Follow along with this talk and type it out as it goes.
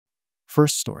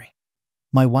First story.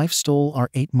 My wife stole our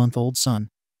 8-month-old son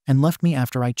and left me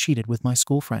after I cheated with my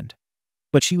school friend.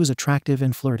 But she was attractive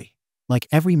and flirty. Like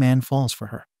every man falls for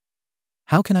her.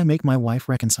 How can I make my wife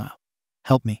reconcile?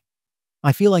 Help me.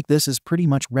 I feel like this is pretty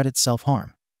much Reddit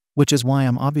self-harm, which is why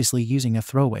I'm obviously using a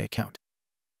throwaway account.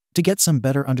 To get some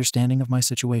better understanding of my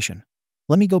situation,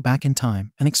 let me go back in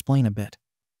time and explain a bit.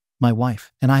 My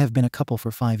wife and I have been a couple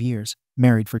for 5 years,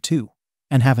 married for 2,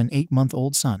 and have an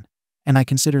 8-month-old son, and I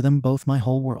consider them both my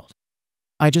whole world.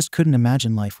 I just couldn't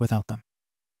imagine life without them.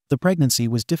 The pregnancy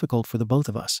was difficult for the both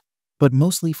of us, but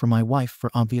mostly for my wife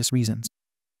for obvious reasons.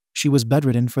 She was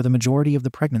bedridden for the majority of the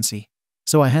pregnancy,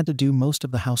 so I had to do most of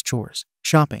the house chores,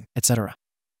 shopping, etc.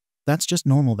 That's just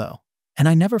normal though, and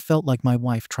I never felt like my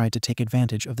wife tried to take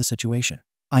advantage of the situation.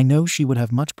 I know she would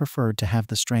have much preferred to have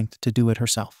the strength to do it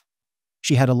herself.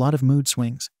 She had a lot of mood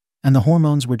swings, and the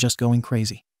hormones were just going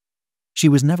crazy. She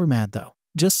was never mad though,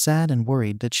 just sad and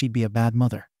worried that she'd be a bad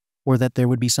mother, or that there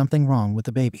would be something wrong with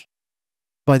the baby.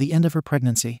 By the end of her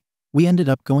pregnancy, we ended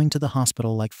up going to the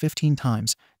hospital like 15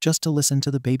 times just to listen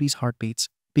to the baby's heartbeats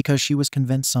because she was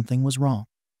convinced something was wrong.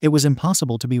 It was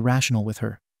impossible to be rational with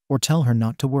her or tell her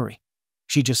not to worry.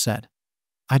 She just said,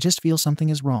 "I just feel something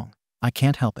is wrong. I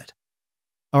can't help it."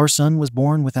 Our son was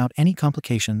born without any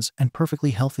complications and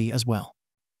perfectly healthy as well.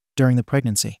 During the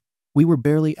pregnancy, we were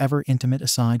barely ever intimate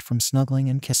aside from snuggling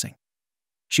and kissing.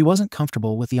 She wasn't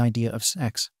comfortable with the idea of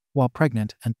sex while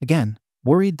pregnant and, again,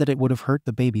 worried that it would have hurt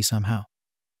the baby somehow.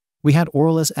 We had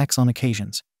oral sex on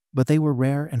occasions, but they were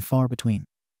rare and far between.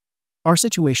 Our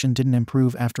situation didn't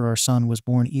improve after our son was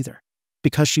born either,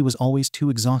 because she was always too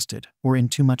exhausted or in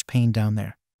too much pain down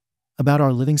there. About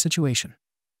our living situation.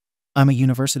 I'm a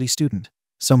university student,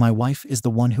 so my wife is the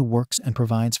one who works and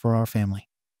provides for our family.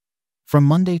 From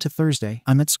Monday to Thursday,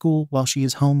 I'm at school while she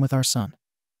is home with our son.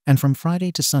 And from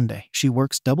Friday to Sunday, she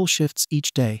works double shifts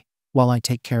each day while I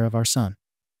take care of our son.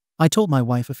 I told my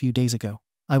wife a few days ago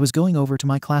I was going over to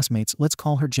my classmate's, let's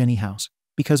call her Jenny, house,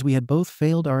 because we had both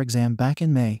failed our exam back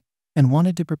in May and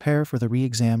wanted to prepare for the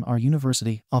re-exam our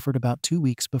university offered about 2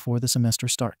 weeks before the semester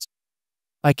starts.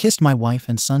 I kissed my wife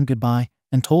and son goodbye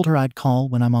and told her I'd call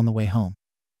when I'm on the way home.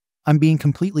 I'm being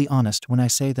completely honest when I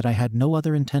say that I had no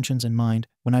other intentions in mind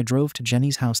when I drove to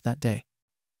Jenny's house that day.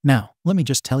 Now, let me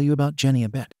just tell you about Jenny a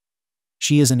bit.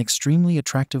 She is an extremely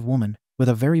attractive woman with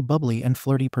a very bubbly and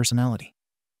flirty personality.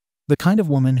 The kind of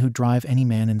woman who'd drive any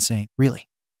man insane, really.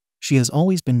 She has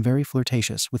always been very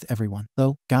flirtatious with everyone,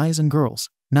 though, guys and girls,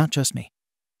 not just me.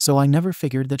 So I never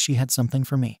figured that she had something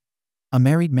for me. A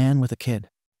married man with a kid.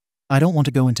 I don't want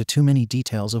to go into too many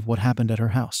details of what happened at her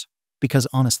house, because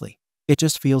honestly, it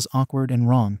just feels awkward and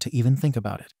wrong to even think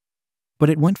about it. But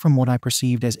it went from what I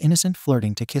perceived as innocent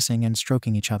flirting to kissing and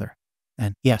stroking each other.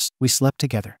 And, yes, we slept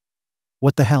together.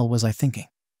 What the hell was I thinking?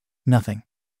 Nothing.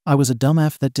 I was a dumb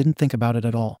F that didn't think about it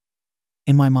at all.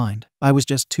 In my mind, I was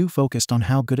just too focused on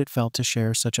how good it felt to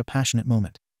share such a passionate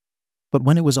moment. But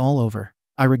when it was all over,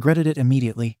 I regretted it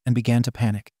immediately and began to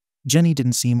panic. Jenny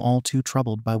didn't seem all too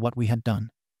troubled by what we had done,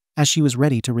 as she was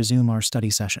ready to resume our study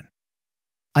session.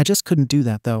 I just couldn't do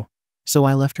that though, so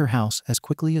I left her house as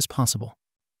quickly as possible.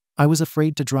 I was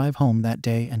afraid to drive home that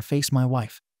day and face my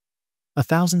wife.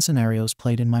 1,000 scenarios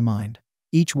played in my mind,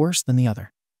 each worse than the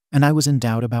other, and I was in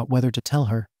doubt about whether to tell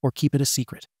her or keep it a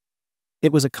secret.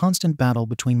 It was a constant battle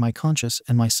between my conscious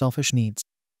and my selfish needs.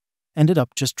 Ended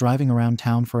up just driving around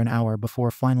town for an hour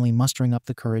before finally mustering up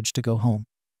the courage to go home.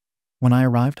 When I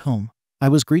arrived home, I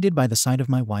was greeted by the sight of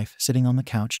my wife sitting on the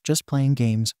couch just playing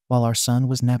games while our son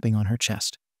was napping on her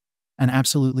chest. An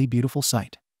absolutely beautiful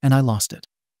sight, and I lost it.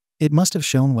 It must have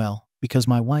shown well, because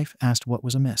my wife asked what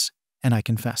was amiss, and I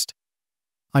confessed.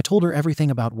 I told her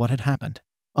everything about what had happened,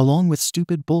 along with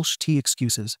stupid bullshit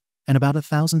excuses, and about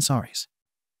 1,000 sorries.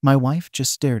 My wife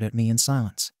just stared at me in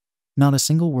silence. Not a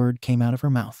single word came out of her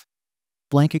mouth.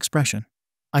 Blank expression.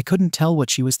 I couldn't tell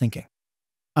what she was thinking.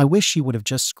 I wish she would have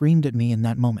just screamed at me in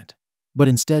that moment. But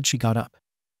instead she got up,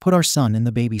 put our son in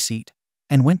the baby seat,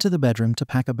 and went to the bedroom to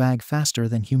pack a bag faster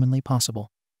than humanly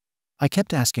possible. I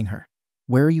kept asking her,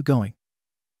 "Where are you going?"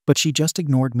 But she just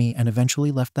ignored me and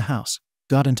eventually left the house,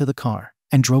 got into the car,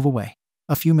 and drove away.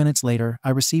 A few minutes later, I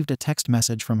received a text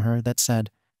message from her that said,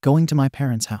 "Going to my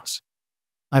parents' house."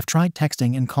 I've tried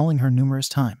texting and calling her numerous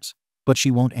times, but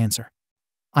she won't answer.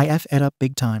 I F-ed up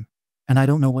big time, and I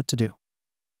don't know what to do.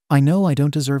 I know I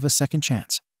don't deserve a second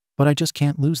chance, but I just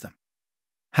can't lose them.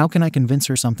 How can I convince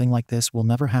her something like this will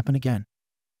never happen again?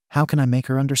 How can I make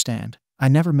her understand I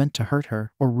never meant to hurt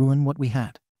her or ruin what we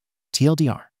had?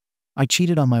 TLDR. I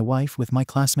cheated on my wife with my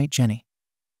classmate Jenny.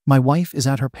 My wife is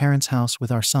at her parents' house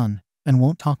with our son and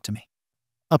won't talk to me.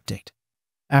 Update.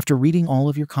 After reading all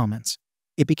of your comments,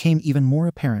 it became even more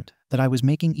apparent that I was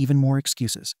making even more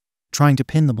excuses, trying to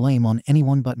pin the blame on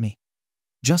anyone but me,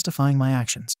 justifying my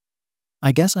actions.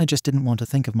 I guess I just didn't want to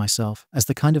think of myself as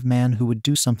the kind of man who would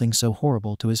do something so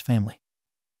horrible to his family.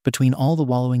 Between all the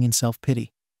wallowing in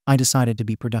self-pity, I decided to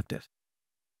be productive.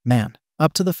 Man,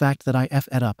 up to the fact that I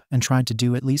effed up and tried to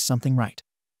do at least something right.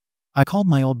 I called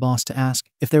my old boss to ask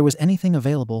if there was anything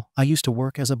available. I used to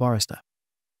work as a barista.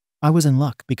 I was in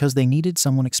luck because they needed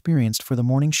someone experienced for the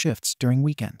morning shifts during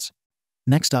weekends.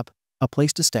 Next up, a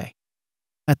place to stay.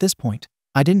 At this point,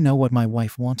 I didn't know what my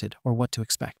wife wanted or what to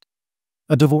expect.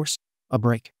 A divorce, a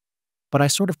break. But I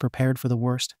sort of prepared for the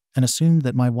worst and assumed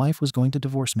that my wife was going to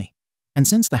divorce me. And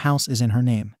since the house is in her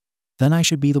name, then I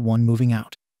should be the one moving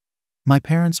out. My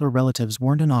parents or relatives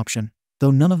weren't an option,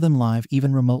 though none of them live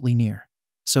even remotely near.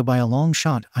 So by a long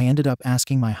shot, I ended up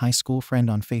asking my high school friend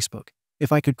on Facebook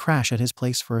if I could crash at his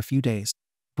place for a few days,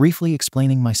 briefly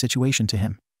explaining my situation to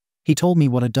him. He told me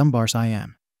what a dumbarse I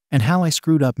am, and how I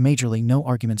screwed up majorly. No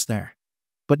arguments there.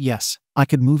 But yes, I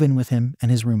could move in with him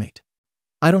and his roommate.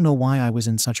 I don't know why I was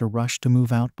in such a rush to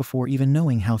move out before even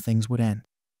knowing how things would end.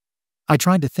 I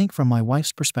tried to think from my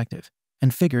wife's perspective,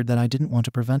 and figured that I didn't want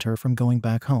to prevent her from going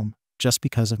back home just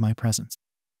because of my presence.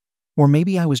 Or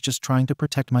maybe I was just trying to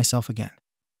protect myself again.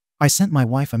 I sent my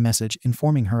wife a message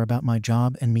informing her about my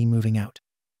job and me moving out.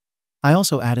 I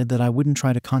also added that I wouldn't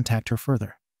try to contact her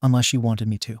further unless she wanted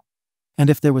me to. And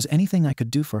if there was anything I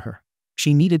could do for her,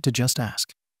 she needed to just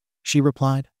ask. She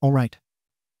replied, "All right."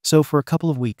 So for a couple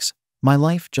of weeks, my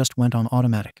life just went on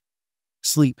automatic.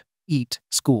 Sleep, eat,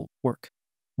 school, work.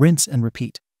 Rinse and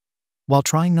repeat. While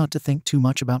trying not to think too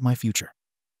much about my future,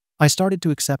 I started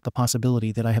to accept the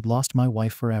possibility that I had lost my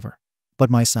wife forever.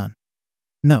 But my son?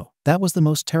 No, that was the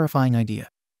most terrifying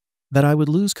idea. That I would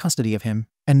lose custody of him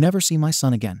and never see my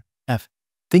son again.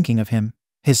 Thinking of him,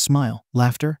 his smile,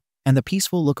 laughter, and the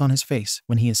peaceful look on his face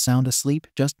when he is sound asleep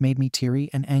just made me teary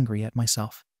and angry at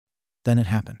myself. Then it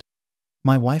happened.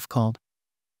 My wife called,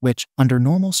 which, under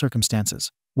normal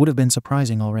circumstances, would have been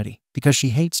surprising already because she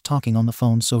hates talking on the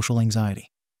phone. Social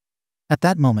anxiety. At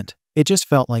that moment, it just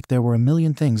felt like there were a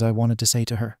million things I wanted to say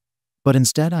to her, but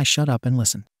instead I shut up and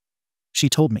listened. She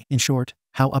told me, in short,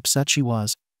 how upset she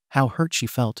was, how hurt she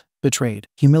felt, betrayed,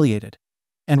 humiliated,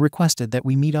 and requested that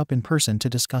we meet up in person to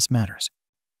discuss matters.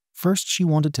 First, she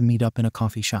wanted to meet up in a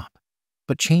coffee shop,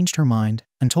 but changed her mind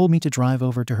and told me to drive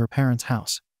over to her parents'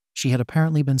 house. She had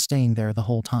apparently been staying there the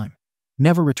whole time,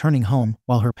 never returning home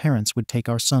while her parents would take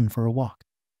our son for a walk.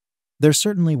 There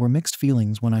certainly were mixed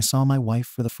feelings when I saw my wife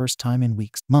for the first time in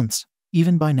weeks, months,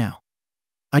 even by now.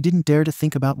 I didn't dare to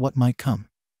think about what might come,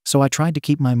 so I tried to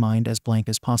keep my mind as blank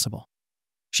as possible.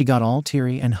 She got all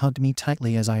teary and hugged me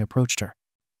tightly as I approached her.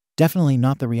 Definitely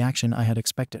not the reaction I had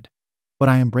expected, but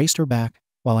I embraced her back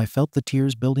while I felt the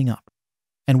tears building up.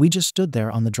 And we just stood there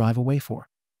on the drive away for,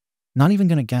 not even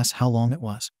gonna guess how long it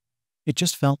was. It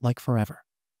just felt like forever.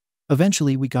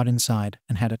 Eventually we got inside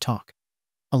and had a talk.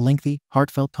 A lengthy,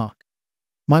 heartfelt talk.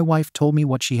 My wife told me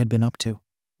what she had been up to,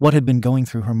 what had been going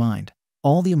through her mind,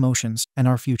 all the emotions, and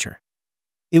our future.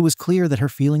 It was clear that her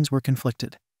feelings were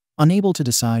conflicted, unable to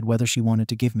decide whether she wanted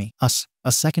to give me, us,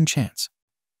 a second chance.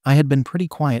 I had been pretty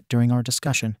quiet during our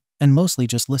discussion and mostly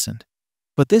just listened.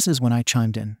 But this is when I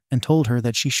chimed in and told her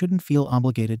that she shouldn't feel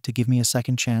obligated to give me a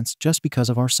second chance just because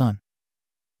of our son.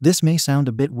 This may sound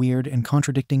a bit weird and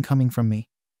contradicting coming from me,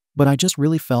 but I just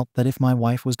really felt that if my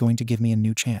wife was going to give me a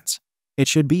new chance, it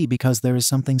should be because there is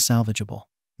something salvageable,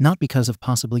 not because of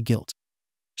possibly guilt.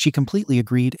 She completely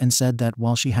agreed and said that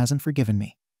while she hasn't forgiven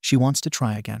me, she wants to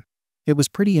try again. It was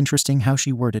pretty interesting how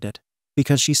she worded it,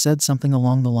 because she said something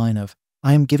along the line of,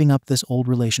 "I am giving up this old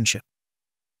relationship.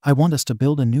 I want us to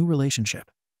build a new relationship,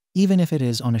 even if it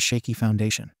is on a shaky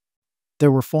foundation."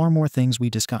 There were far more things we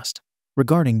discussed,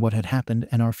 regarding what had happened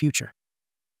and our future.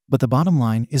 But the bottom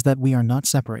line is that we are not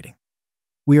separating.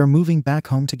 We are moving back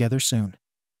home together soon.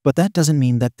 But that doesn't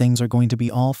mean that things are going to be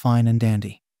all fine and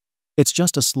dandy. It's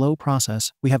just a slow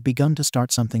process. We have begun to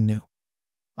start something new.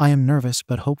 I am nervous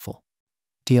but hopeful.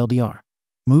 TLDR.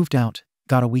 Moved out,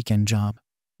 got a weekend job.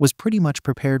 Was pretty much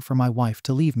prepared for my wife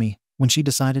to leave me when she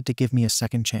decided to give me a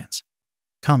second chance.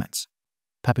 Comments.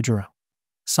 Papajuro.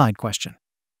 Side question.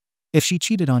 If she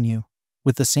cheated on you,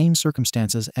 with the same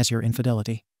circumstances as your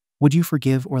infidelity, would you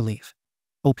forgive or leave?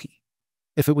 OP.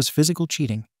 If it was physical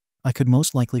cheating, I could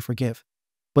most likely forgive.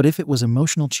 But if it was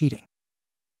emotional cheating,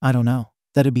 I don't know,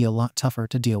 that'd be a lot tougher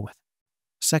to deal with.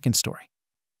 Second story.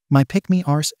 My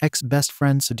pick-me-arse ex-best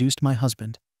friend seduced my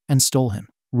husband and stole him,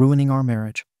 ruining our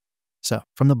marriage. So,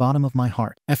 from the bottom of my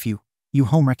heart, F you, you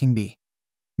home-wrecking bee.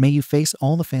 May you face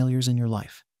all the failures in your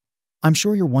life. I'm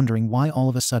sure you're wondering why all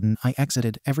of a sudden I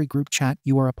exited every group chat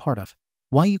you are a part of.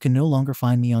 Why you can no longer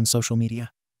find me on social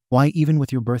media. Why even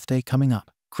with your birthday coming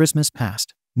up, Christmas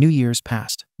passed, New Year's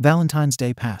passed, Valentine's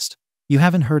Day passed. You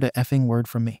haven't heard a effing word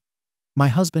from me. My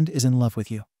husband is in love with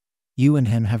you. You and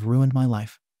him have ruined my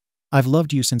life. I've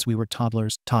loved you since we were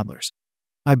toddlers.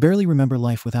 I barely remember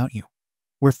life without you.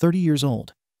 We're 30 years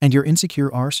old, and your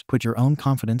insecure arse put your own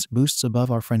confidence boosts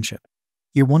above our friendship.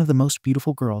 You're one of the most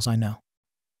beautiful girls I know.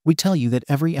 We tell you that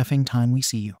every effing time we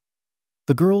see you.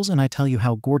 The girls and I tell you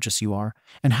how gorgeous you are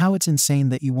and how it's insane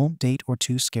that you won't date or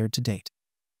too scared to date.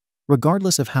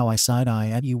 Regardless of how I side-eye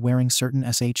at you wearing certain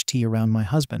SHT around my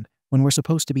husband when we're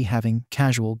supposed to be having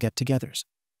casual get-togethers,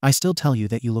 I still tell you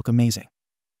that you look amazing.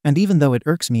 And even though it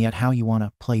irks me at how you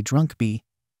wanna play drunk B,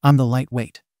 I'm the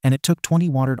lightweight, and it took 20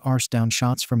 watered arse down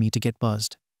shots for me to get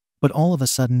buzzed. But all of a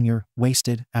sudden you're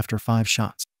wasted after 5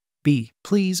 shots. B,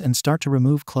 please, and start to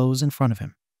remove clothes in front of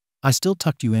him. I still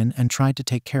tucked you in and tried to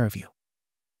take care of you.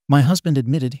 My husband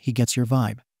admitted he gets your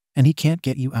vibe, and he can't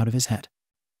get you out of his head.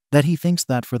 That he thinks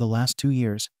that for the last 2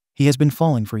 years, he has been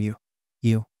falling for you.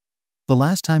 You. The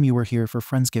last time you were here for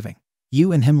Friendsgiving,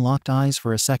 you and him locked eyes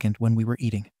for a second when we were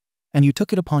eating. And you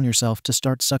took it upon yourself to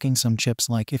start sucking some chips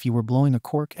like if you were blowing a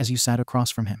cork as you sat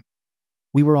across from him.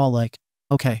 We were all like,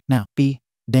 okay, now, B,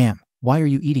 damn, why are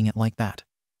you eating it like that?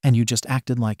 And you just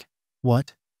acted like,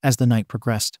 what? As the night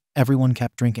progressed, everyone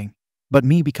kept drinking. But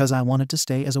me, because I wanted to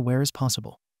stay as aware as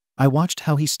possible. I watched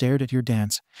how he stared at your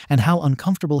dance and how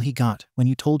uncomfortable he got when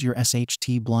you told your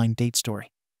SHT blind date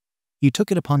story. You took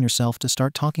it upon yourself to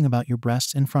start talking about your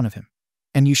breasts in front of him.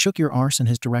 And you shook your arse in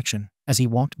his direction as he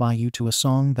walked by you to a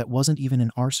song that wasn't even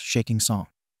an arse-shaking song.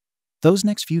 Those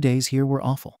next few days here were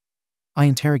awful. I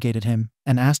interrogated him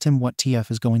and asked him what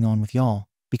TF is going on with y'all,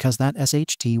 because that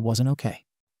SHT wasn't okay.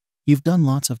 You've done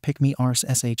lots of pick-me arse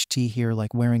SHT here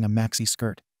like wearing a maxi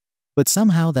skirt. But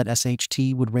somehow that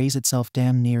SHT would raise itself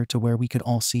damn near to where we could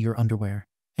all see your underwear,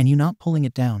 and you not pulling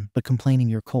it down but complaining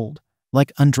you're cold,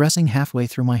 like undressing halfway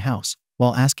through my house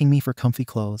while asking me for comfy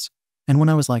clothes. And when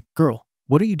I was like, girl,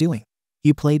 what are you doing?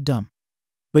 You played dumb.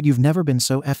 But you've never been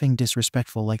so effing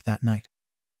disrespectful like that night.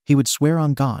 He would swear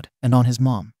on God and on his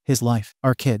mom, his life,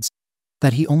 our kids,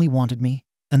 that he only wanted me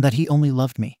and that he only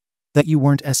loved me, that you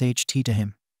weren't SHT to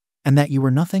him, and that you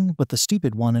were nothing but the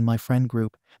stupid one in my friend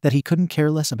group, that he couldn't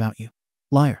care less about you.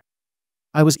 Liar.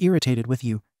 I was irritated with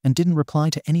you and didn't reply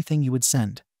to anything you would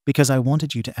send because I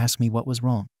wanted you to ask me what was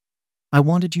wrong. I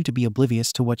wanted you to be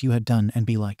oblivious to what you had done and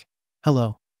be like,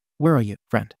 hello, where are you,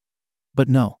 friend? But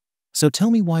no. So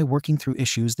tell me why working through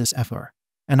issues this FR,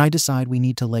 and I decide we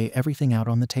need to lay everything out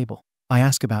on the table. I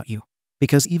ask about you,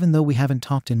 because even though we haven't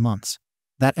talked in months,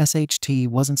 that SHT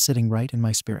wasn't sitting right in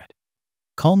my spirit.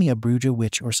 Call me a Bruja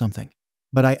witch or something,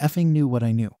 but I effing knew what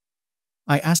I knew.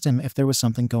 I asked him if there was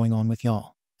something going on with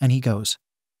y'all, and he goes,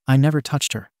 I never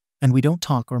touched her, and we don't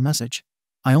talk or message.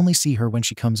 I only see her when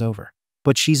she comes over,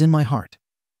 but she's in my heart.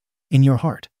 In your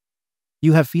heart.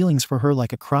 You have feelings for her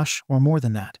like a crush or more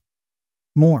than that.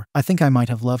 More, I think I might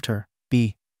have loved her,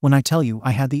 B, when I tell you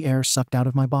I had the air sucked out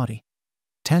of my body.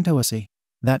 Tantoasi,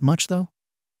 that much though?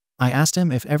 I asked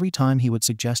him if every time he would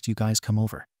suggest you guys come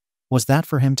over, was that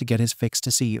for him to get his fix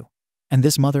to see you? And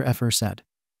this mother effer said,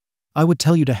 I would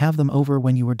tell you to have them over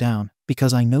when you were down,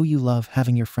 because I know you love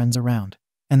having your friends around,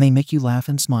 and they make you laugh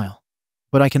and smile.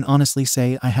 But I can honestly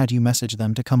say I had you message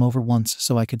them to come over once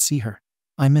so I could see her.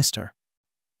 I missed her.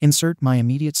 Insert my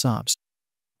immediate sobs.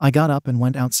 I got up and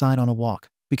went outside on a walk,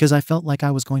 because I felt like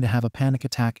I was going to have a panic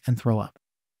attack and throw up.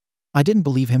 I didn't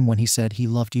believe him when he said he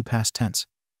loved you past tense.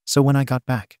 So when I got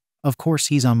back, of course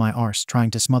he's on my arse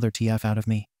trying to smother TF out of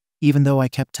me, even though I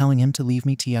kept telling him to leave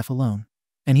me TF alone.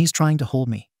 And he's trying to hold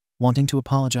me, wanting to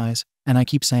apologize, and I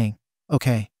keep saying,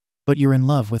 okay, but you're in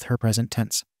love with her present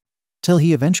tense. Till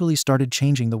he eventually started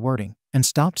changing the wording and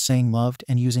stopped saying loved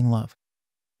and using love.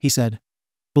 He said,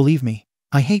 believe me,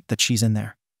 I hate that she's in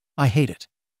there. I hate it.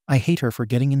 I hate her for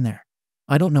getting in there.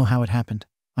 I don't know how it happened.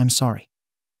 I'm sorry.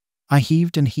 I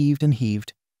heaved and heaved and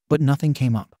heaved, but nothing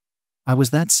came up. I was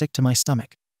that sick to my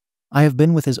stomach. I have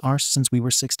been with his arse since we were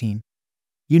 16.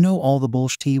 You know all the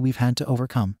bullshit we've had to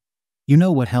overcome. You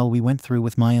know what hell we went through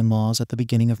with my in-laws at the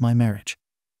beginning of my marriage.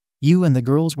 You and the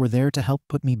girls were there to help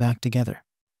put me back together.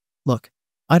 Look,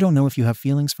 I don't know if you have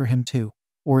feelings for him too,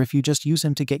 or if you just use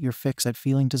him to get your fix at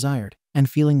feeling desired and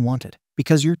feeling wanted,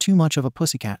 because you're too much of a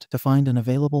pussycat to find an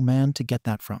available man to get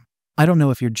that from. I don't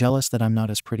know if you're jealous that I'm not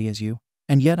as pretty as you,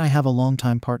 and yet I have a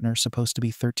longtime partner supposed to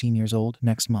be 13 years old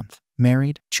next month,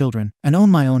 married, children, and own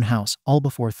my own house all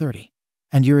before 30.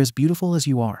 And you're as beautiful as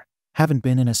you are, haven't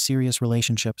been in a serious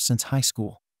relationship since high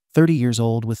school, 30 years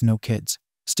old with no kids,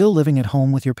 still living at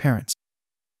home with your parents.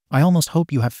 I almost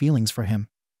hope you have feelings for him,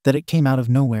 that it came out of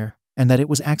nowhere, and that it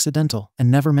was accidental and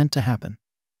never meant to happen,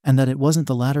 and that it wasn't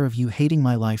the latter of you hating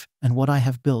my life and what I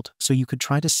have built so you could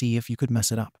try to see if you could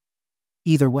mess it up.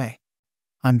 Either way,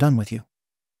 I'm done with you.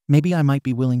 Maybe I might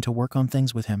be willing to work on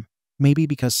things with him. Maybe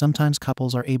because sometimes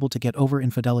couples are able to get over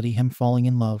infidelity. Him falling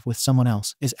in love with someone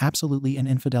else is absolutely an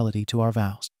infidelity to our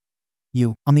vows.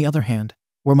 You, on the other hand,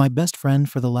 were my best friend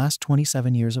for the last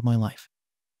 27 years of my life.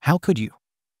 How could you?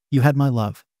 You had my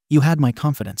love, you had my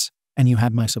confidence, and you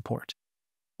had my support.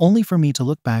 Only for me to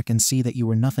look back and see that you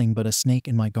were nothing but a snake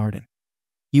in my garden.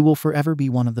 You will forever be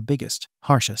one of the biggest,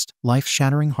 harshest,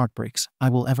 life-shattering heartbreaks I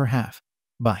will ever have.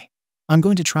 Bye. I'm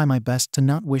going to try my best to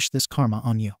not wish this karma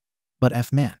on you.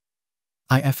 But man,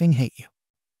 I effing hate you.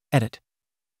 Edit.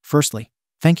 Firstly,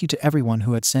 thank you to everyone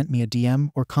who had sent me a DM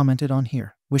or commented on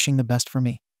here, wishing the best for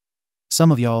me. Some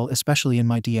of y'all, especially in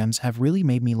my DMs, have really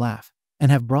made me laugh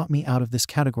and have brought me out of this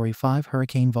Category 5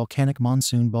 hurricane volcanic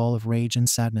monsoon ball of rage and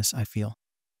sadness I feel.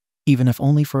 Even if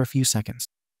only for a few seconds.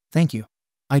 Thank you.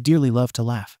 I dearly love to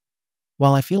laugh.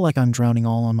 While I feel like I'm drowning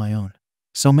all on my own,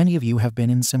 so many of you have been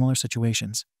in similar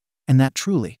situations. And that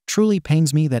truly, truly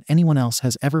pains me that anyone else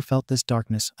has ever felt this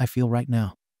darkness I feel right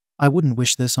now. I wouldn't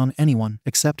wish this on anyone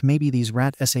except maybe these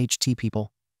rat SHT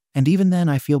people. And even then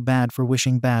I feel bad for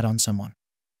wishing bad on someone.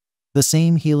 The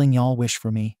same healing y'all wish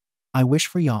for me, I wish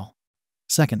for y'all.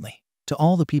 Secondly, to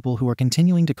all the people who are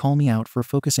continuing to call me out for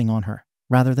focusing on her,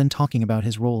 rather than talking about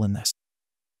his role in this.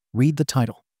 Read the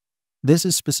title. This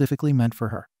is specifically meant for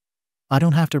her. I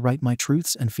don't have to write my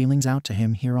truths and feelings out to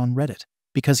him here on Reddit,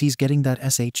 because he's getting that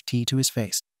SHT to his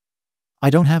face. I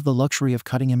don't have the luxury of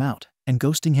cutting him out and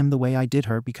ghosting him the way I did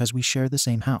her because we share the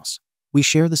same house, we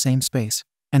share the same space,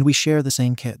 and we share the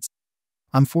same kids.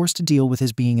 I'm forced to deal with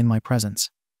his being in my presence,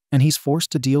 and he's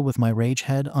forced to deal with my rage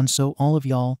head on. So all of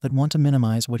y'all that want to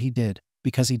minimize what he did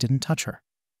because he didn't touch her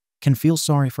can feel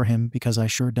sorry for him, because I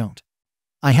sure don't.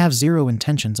 I have zero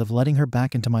intentions of letting her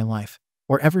back into my life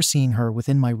or ever seeing her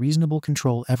within my reasonable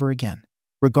control ever again,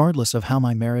 regardless of how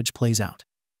my marriage plays out.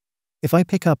 If I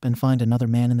pick up and find another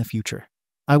man in the future,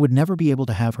 I would never be able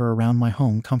to have her around my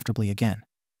home comfortably again.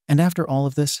 And after all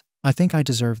of this, I think I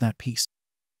deserve that peace.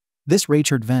 This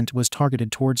rage-hurt vent was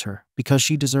targeted towards her because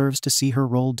she deserves to see her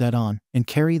roll dead on and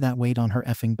carry that weight on her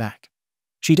effing back.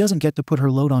 She doesn't get to put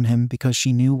her load on him because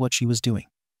she knew what she was doing.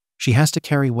 She has to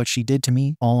carry what she did to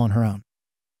me all on her own.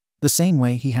 The same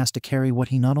way he has to carry what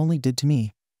he not only did to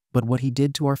me, but what he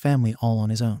did to our family all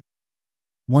on his own.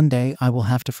 One day I will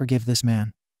have to forgive this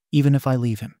man, even if I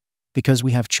leave him, because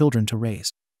we have children to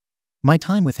raise. My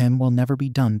time with him will never be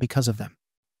done because of them.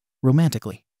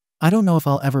 Romantically, I don't know if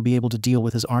I'll ever be able to deal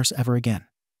with his arse ever again,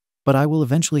 but I will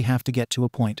eventually have to get to a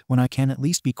point when I can at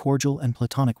least be cordial and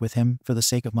platonic with him for the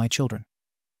sake of my children.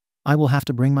 I will have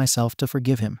to bring myself to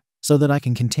forgive him so that I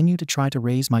can continue to try to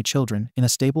raise my children in a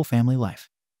stable family life.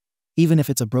 Even if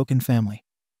it's a broken family,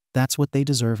 that's what they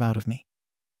deserve out of me.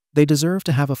 They deserve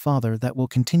to have a father that will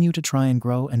continue to try and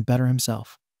grow and better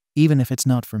himself, even if it's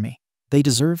not for me. They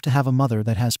deserve to have a mother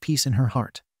that has peace in her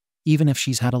heart, even if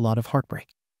she's had a lot of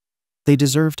heartbreak. They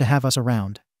deserve to have us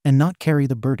around and not carry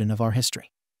the burden of our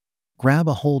history. Grab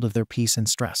a hold of their peace and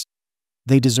stress.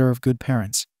 They deserve good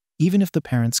parents, even if the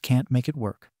parents can't make it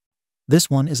work. This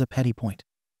one is a petty point.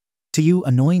 To you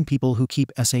annoying people who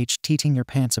keep SHTing your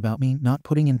pants about me not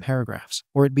putting in paragraphs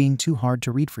or it being too hard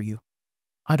to read for you,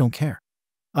 I don't care.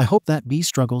 I hope that B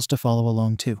struggles to follow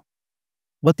along too.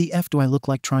 What the F do I look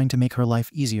like trying to make her life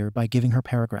easier by giving her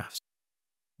paragraphs?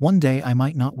 One day I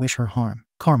might not wish her harm,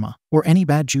 karma, or any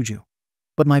bad juju,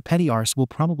 but my petty arse will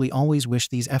probably always wish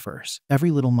these effers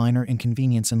every little minor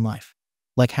inconvenience in life,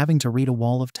 like having to read a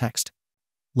wall of text.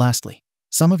 Lastly,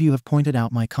 some of you have pointed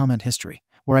out my comment history,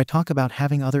 where I talk about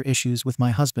having other issues with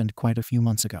my husband quite a few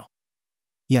months ago.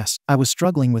 Yes, I was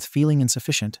struggling with feeling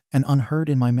insufficient and unheard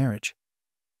in my marriage.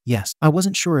 Yes, I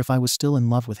wasn't sure if I was still in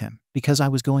love with him because I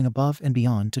was going above and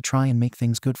beyond to try and make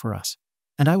things good for us,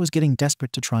 and I was getting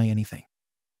desperate to try anything.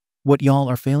 What y'all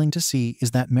are failing to see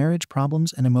is that marriage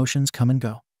problems and emotions come and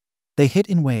go. They hit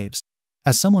in waves.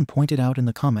 As someone pointed out in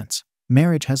the comments,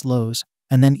 marriage has lows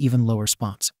and then even lower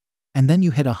spots, and then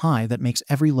you hit a high that makes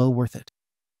every low worth it.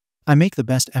 I make the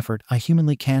best effort I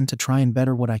humanly can to try and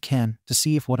better what I can to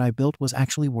see if what I built was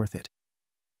actually worth it.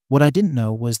 What I didn't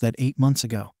know was that 8 months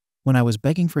ago, when I was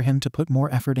begging for him to put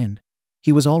more effort in,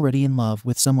 he was already in love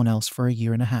with someone else for a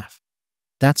year and a half.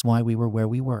 That's why we were where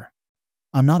we were.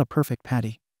 I'm not a perfect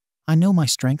Patty. I know my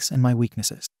strengths and my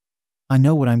weaknesses. I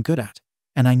know what I'm good at,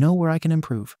 and I know where I can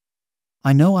improve.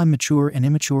 I know I'm mature and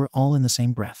immature all in the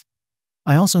same breath.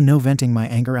 I also know venting my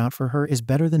anger out for her is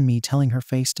better than me telling her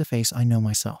face to face I know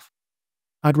myself.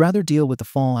 I'd rather deal with the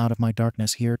fallout of my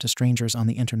darkness here to strangers on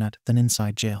the internet than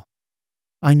inside jail.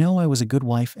 I know I was a good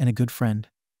wife and a good friend,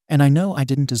 and I know I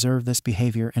didn't deserve this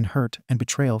behavior and hurt and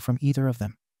betrayal from either of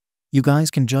them. You guys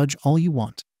can judge all you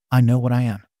want. I know what I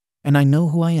am, and I know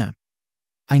who I am.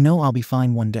 I know I'll be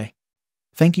fine one day.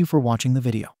 Thank you for watching the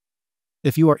video.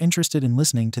 If you are interested in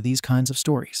listening to these kinds of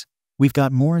stories, we've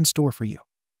got more in store for you.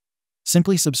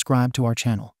 Simply subscribe to our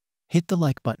channel, hit the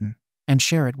like button, and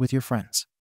share it with your friends.